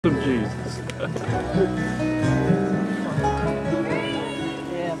Of Jesus.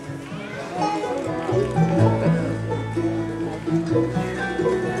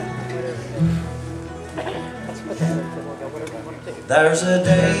 There's a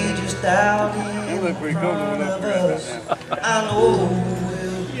day just out in front of us, I know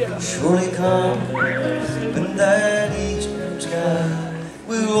will surely come, when that eastern sky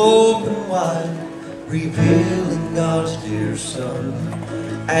will open wide, revealing God's dear Son.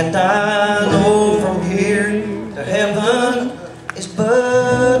 And I know from here to heaven is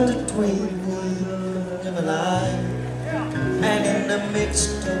but a twinkling of an eye, and in the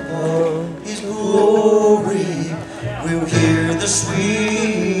midst of all His glory we'll hear the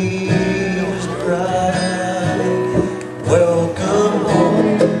sweetest cry, welcome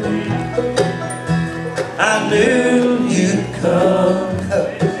home. I knew you'd come.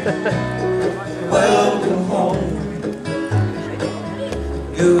 Welcome home.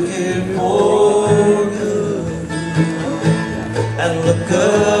 You're here for good, and look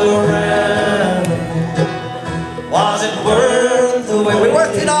around. Was it worth the wait? We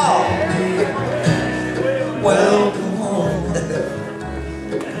worked it all. Welcome home.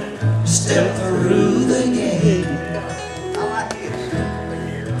 Step through the gate. I like it.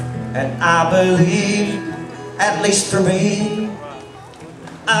 And I believe, at least for me,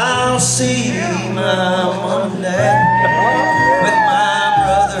 I'll see my mom and dad with my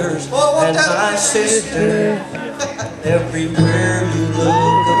brothers and my sister. Everywhere you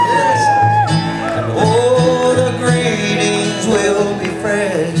look a place, and all the greetings will be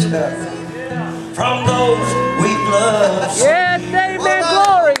fresh from those we've loved. Yes, amen,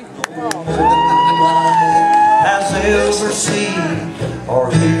 glory. No eye has ever seen or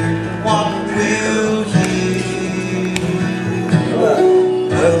heard what we'll hear.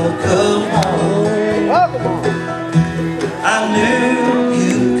 Welcome home. Welcome home. I knew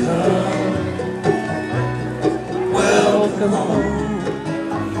you'd come. Welcome home.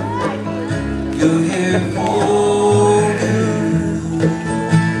 You're here for good,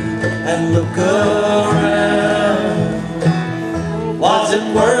 and look around. Was it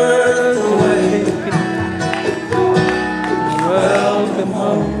worth the wait? Welcome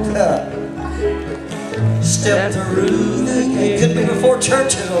home. Step through the gate. Could be before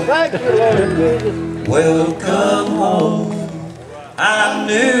church is over. Thank you, Lord Jesus. Welcome home. I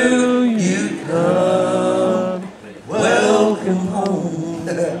knew you'd come. Welcome home.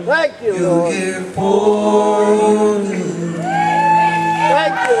 Thank you, You're Lord. here for good,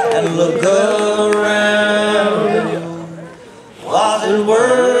 Thank you, and Lord. look around. Was it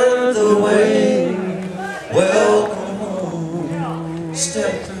worth the wait? Welcome home.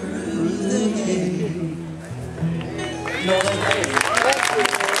 Step through the gate. No,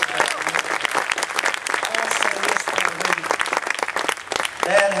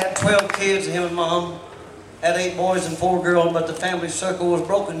 Dad had 12 kids, him and Mom had 8 boys and 4 girls, but the family circle was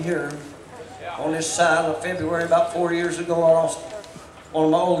broken here on this side of February. About 4 years ago, I lost one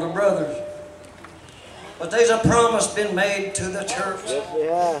of my older brothers. But there's a promise been made to the church.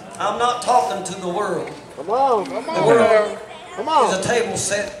 Yeah. I'm not talking to the world. Come on. Come The world Come is a on. table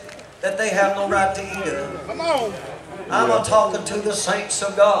set that they have no right to eat of. Come on. I'm not talking to the saints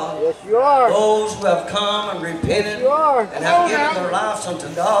of God. Yes, you are. Those who have come and repented You are. and have given their lives unto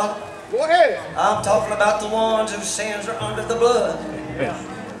God. Go ahead. I'm talking about the ones whose sins are under the blood.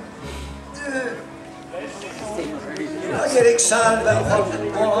 I get excited about what's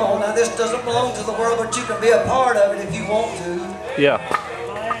going on. Now, this doesn't belong to the world, but you can be a part of it if you want to. Yeah.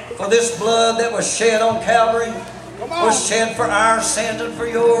 For this blood that was shed on Calvary was shed for our sins and for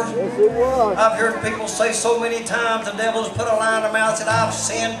yours. Yes, it was. I've heard people say so many times the devil's put a lie in their mouth that I've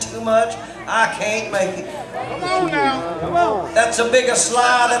sinned too much, I can't make it. Come on now. Come on. That's the biggest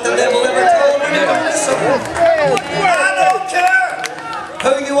lie that the devil ever told me. I don't care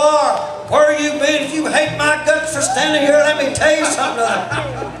who you are, where you've been. If you hate my guts for standing here, let me tell you something.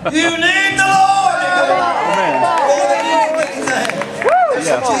 You need the Lord. More than you need anything.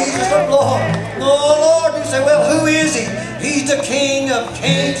 Jesus the Lord. No, Lord, you say, well, who is He? He's the King of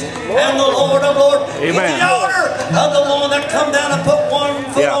kings and the Lord of lords. He's the owner of the one that come down and put one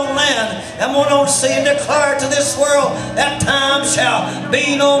foot on land and one on sea and declare to this world that time shall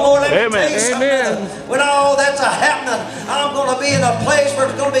be no more. Let me tell you something. When all that's happening, I'm going to be in a place where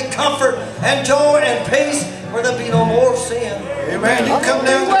there's going to be comfort and joy and peace, where there'll be no more sin. Amen. You come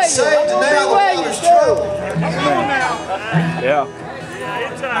down and say today, the Father's trouble. Yeah.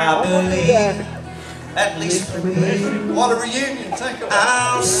 I believe, at least for me, what a reunion. Think about it.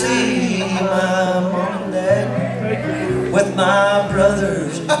 I'll see my mom and dad with my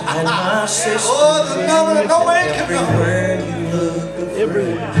brothers and my sisters. Oh, no man can. Everywhere you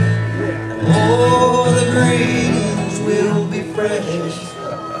look,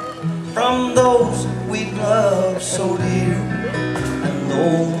 from those we love so dear, and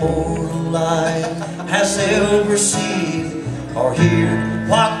no mortal eye has ever seen or hear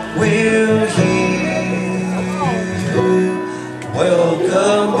what we'll hear.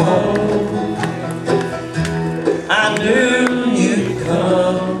 Welcome home, I knew you'd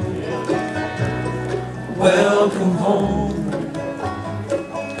come. Welcome home,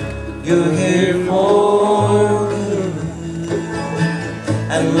 you're here for good.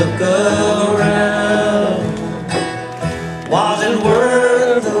 And look around, was it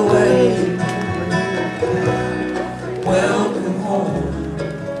worth the wait? Welcome home,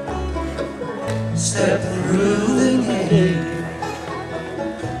 step through the gate.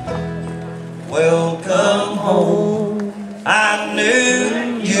 Welcome home, I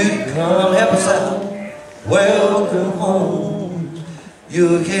knew you'd come. Help us out. Welcome home,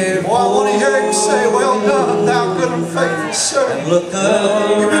 you're here. Boy, I want to hear him say, well done, thou good and faithful servant. Look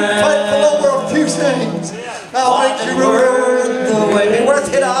around, You've been faithful over a few things. I'll make you worth the wait. Be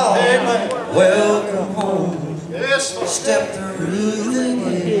worth it all. Amen. Welcome home, Yes, Lord. step through the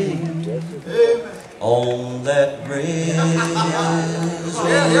gate. Amen. On that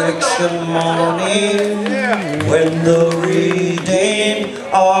resurrection morning, when the redeemed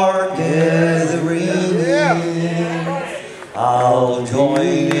are gathering, I'll join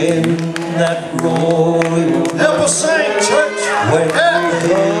in that roaring Help us sing, church. when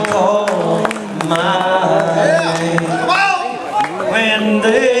they call my name. Come on. When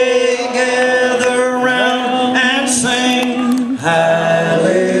they gather round and sing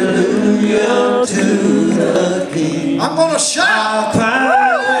hallelujah to the King, I'm going to shout. I'll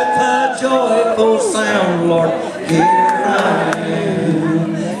cry with a joyful sound, Lord, here I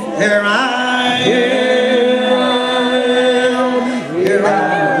am, here I am, here I am.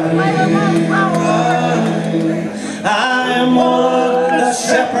 I am one the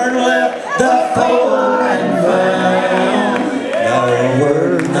shepherd left the fold and found. There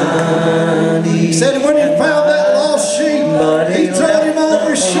were 90. He said when he found that lost sheep, he turned him over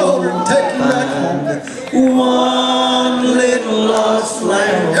his shoulder and took him back home. One little lost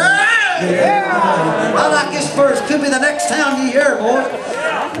lamb. I like this verse. Could be the next time you hear it, boy.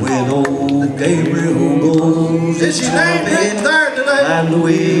 When old Gabriel goes, Is your name written there today? and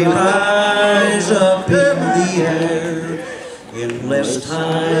we rise up in the air. In less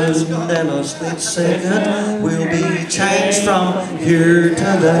time than a split second, we'll be changed from here to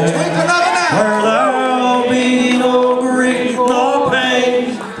there. Where there'll be no grief, no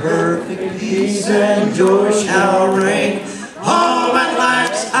pain, perfect peace and joy shall reign. Home at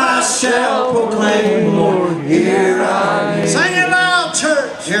last I shall proclaim, Lord, here I am. Sing it loud,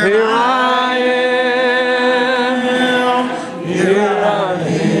 church. Here I am. Here I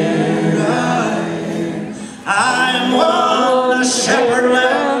am. I am one, the shepherd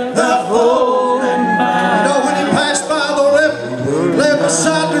left the fold and You know when he passed by the left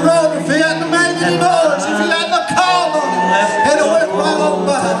beside the road, if he hadn't made any noise, if he hadn't called on him, and it went right on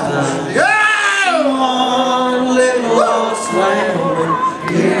by. Yeah! one little lost lamb.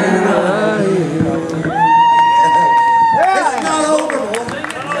 Here I am. It's not over,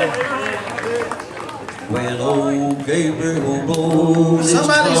 When old Gabriel blows,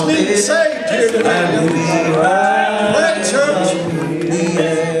 somebody's being saved here today. and we rise Pray, church. in the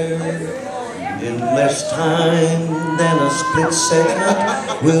air. In less time than a split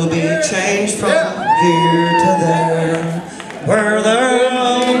second, we'll be changed from here to there. Where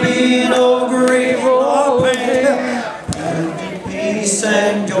there'll be no grief or pain, perfect peace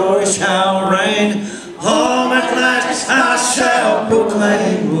and joy shall reign. Home at last I shall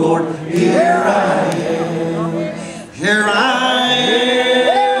proclaim, Lord, here I am. Here I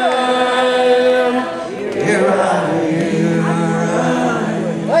am. Here I am.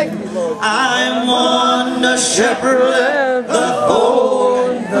 I am one, the shepherd left the fold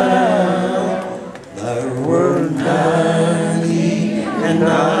and found. There were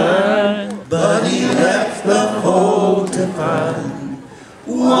 99, but he left the fold to find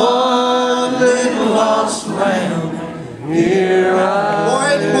one little lost lamb. Here I Boy,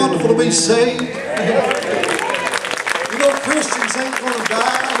 ain't it wonderful to be saved? You know, Christians ain't going to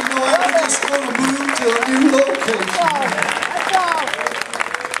die. You know, they're just going to move to a new location.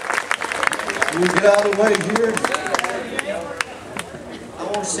 We get out of the way here. I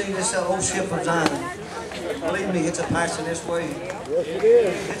want to see this old ship of Zion. Believe me, it's a passing this way. Yes, it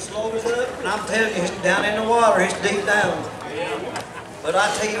is. It's loaded up, and I'm telling you, it's down in the water, it's deep down. But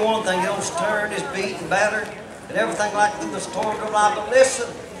I tell you one thing, it don't stir, it's beat and battered, and everything like through the storm go by. But listen,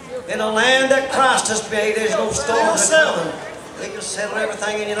 in a land that Christ has made, there's no storm coming. They can settle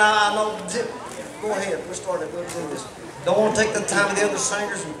everything in your life. I know. Go ahead, we'll start it. We'll do this. Don't want to take the time of the other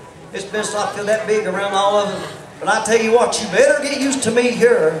singers. It's been so I feel that big around all of them. But I tell you what, you better get used to me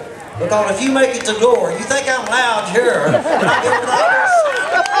here. Because if you make it to the door, you think I'm loud here. And I get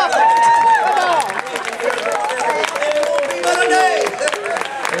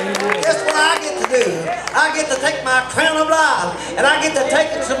Guess what I get to do? I get to take my crown of life, and I get to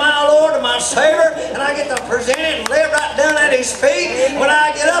take it to my Lord and my Savior, and I get to present it and lay it right down at His feet. When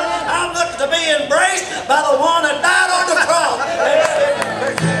I get up, I'm looking to be embraced by the one that died on the cross.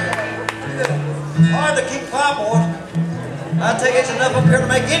 Hard to keep quiet, boys. I tell you, it's enough up here to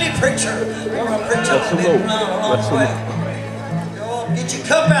make any preacher want to preach up a bit run a long way. Get your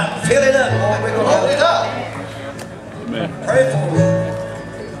cup out and fill it up, boy. We're going to hold it up. Amen. Pray for me.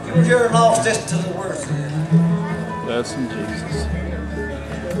 You were here and lost this to the worst. Bless him, Jesus.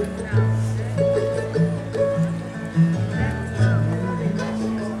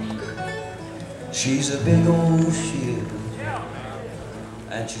 She's a big old ship,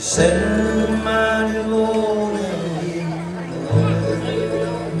 and she's setting mighty low in the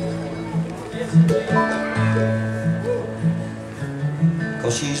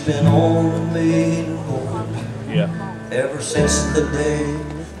 'cause she's been on the maiden voyage ever since the day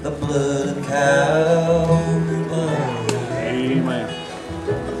the blood of Calvary bled. Amen.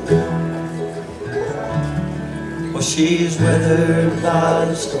 Well, she's weathered by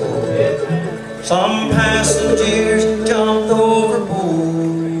the storm. Some passengers jumped overboard.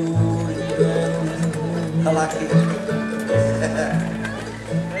 I like it.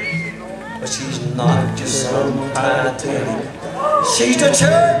 But she's not just some Titanic. She's the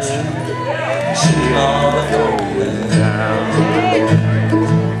church. She's not a golden down.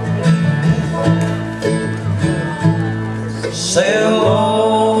 Sail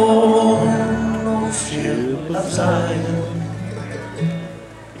on, oh ship of Zion,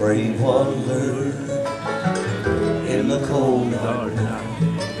 brave wanderer in the cold dark night.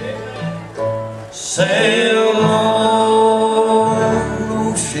 Sail on,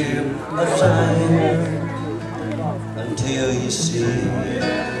 oh ship of Zion, until you see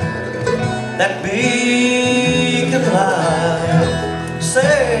that beacon light.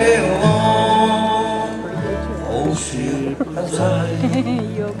 Sail on, oh ship of Zion.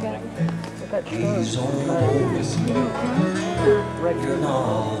 He's on the boat. You're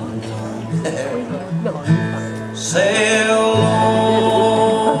not alone. Sail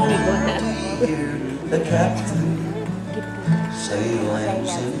on to hear the captain say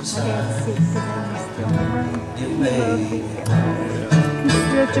lambs inside. You made it.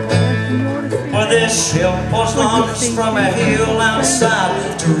 Well, this ship was launched from a hill outside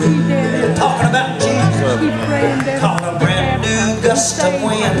of Jerusalem. Talking about Jesus. Caught a brand new gust of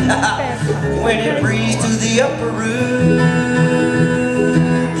wind when it breezed through the upper room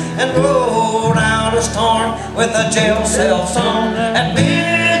and rolled out a storm with a jail cell song at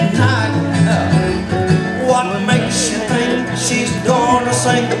midnight. What makes you think she's gonna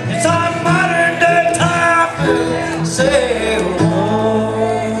sing? It's our modern day typhoon. Sail on,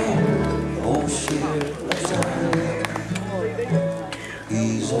 oh ship of Zion.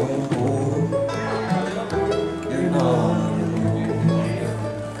 He's on board. You're not alone.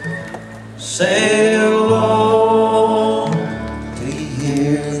 Sail on till you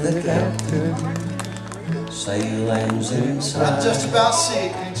hear the captain say lambs inside. I just about see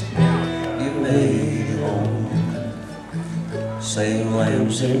it, can't you? You made it home. Say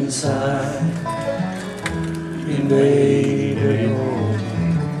lambs inside. You made it home.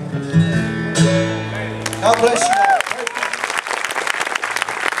 God bless you all.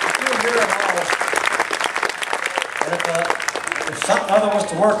 If something other wants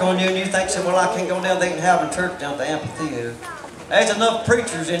to work on you and you think, well, I can't go down there and have a church down at the amphitheater. There's enough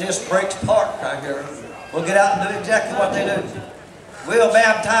preachers in this Breaks Park right here. We'll get out and do exactly what they do. We'll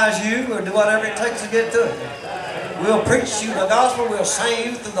baptize you or do whatever it takes to get to it. We'll preach you the gospel, we'll sing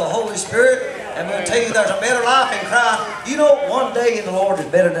you through the Holy Spirit, and we'll tell you there's a better life in Christ. You know, one day in the Lord is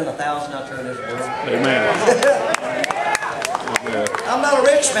better than 1,000 out there in this world. Amen. I'm not a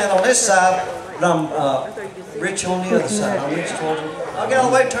rich man on this side, but I'm rich on the other side. I'm rich towards them. I'll get all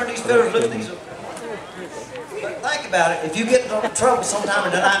the way, turn these fillers loose. These. But think about it. If you get in trouble sometime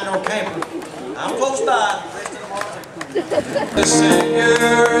in the night in no camper, I'm close by. The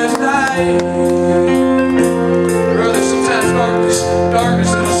Savior is night. Brother, sometimes darkness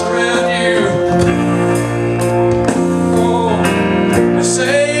will surround you. Oh, the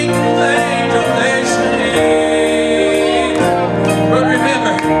same thing of nation. But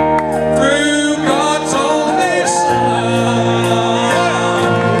remember, through God's only Son,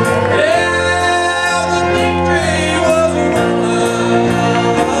 yeah, the victory was won.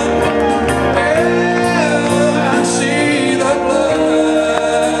 Yeah, I see the blood.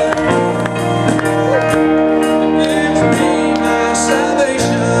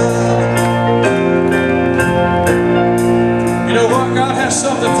 God has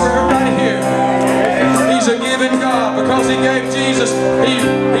something for everybody here. He's a giving God. Because He gave Jesus, He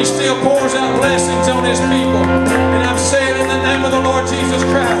still pours out blessings on His people. And I'm saying in the name of the Lord Jesus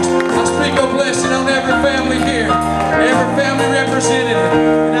Christ, I speak a blessing on every family here, every family represented.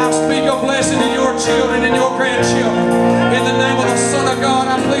 And I speak a blessing to your children and your grandchildren. In the name of the Son of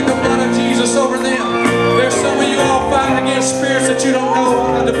God, I plead the blood of Jesus over them. There's some of you all fighting against spirits that you don't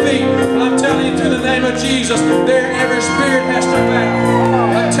know how to defeat. I'm telling you, through the name of Jesus, every spirit has to bow.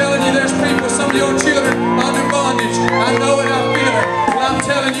 I'm telling you, there's people, some of your children, under bondage. I know it, I feel it. But I'm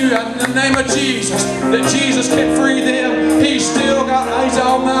telling you, in the name of Jesus, that Jesus can free them. He's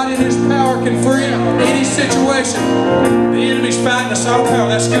almighty and His power can free any situation. The enemy's fighting us all power.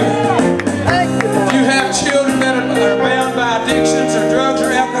 That's good. If you have children that are bound by addictions or drugs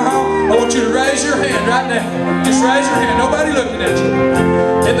or alcohol, I want you to raise your hand right now. Just raise your hand. Nobody looking at you.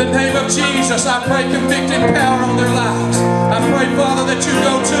 In the name of Jesus, I pray convicting power on their lives. I pray, Father, that you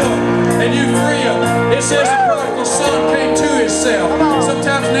go to them and you free them. It says the prodigal son came to himself.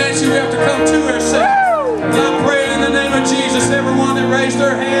 Sometimes, Nancy, we have to come to ourselves. And I'm praying in the name of Jesus, everyone that raised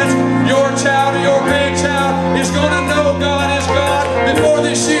their hands, your child or your grandchild is going to know God is God before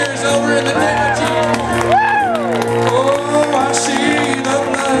this year is over in the name of Jesus. Oh, I see the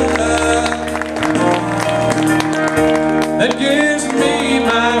blood that gives me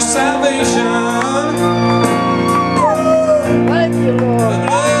my salvation. Thank you, Lord. The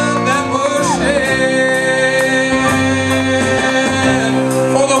blood that was shed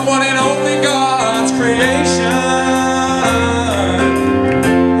for the one and only God's creation.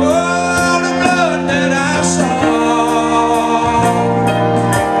 Oh, the blood that I saw.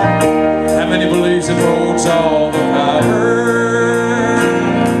 How many believes it holds all the power?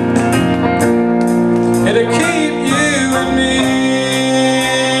 It'll keep you and me,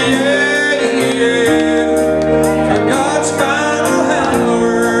 for God's final hour.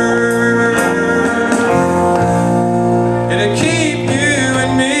 It'll keep you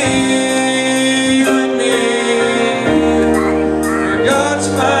and me, for God's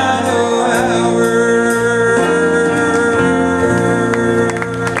final hour.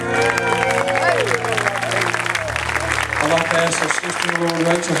 I'd like to ask our sister in the Lord,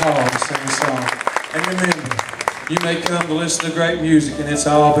 Rachel Hall, to sing a song. And remember, you may come to listen to great music, and it's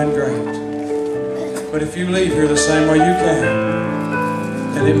all been great. But if you leave here the same way you came,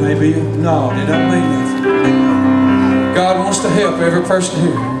 and it may be no, it don't mean nothing. God wants to help every person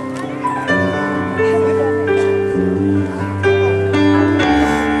here.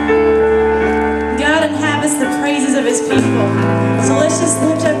 God inhabits the praises of His people. So let's just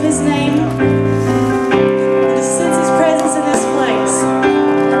lift up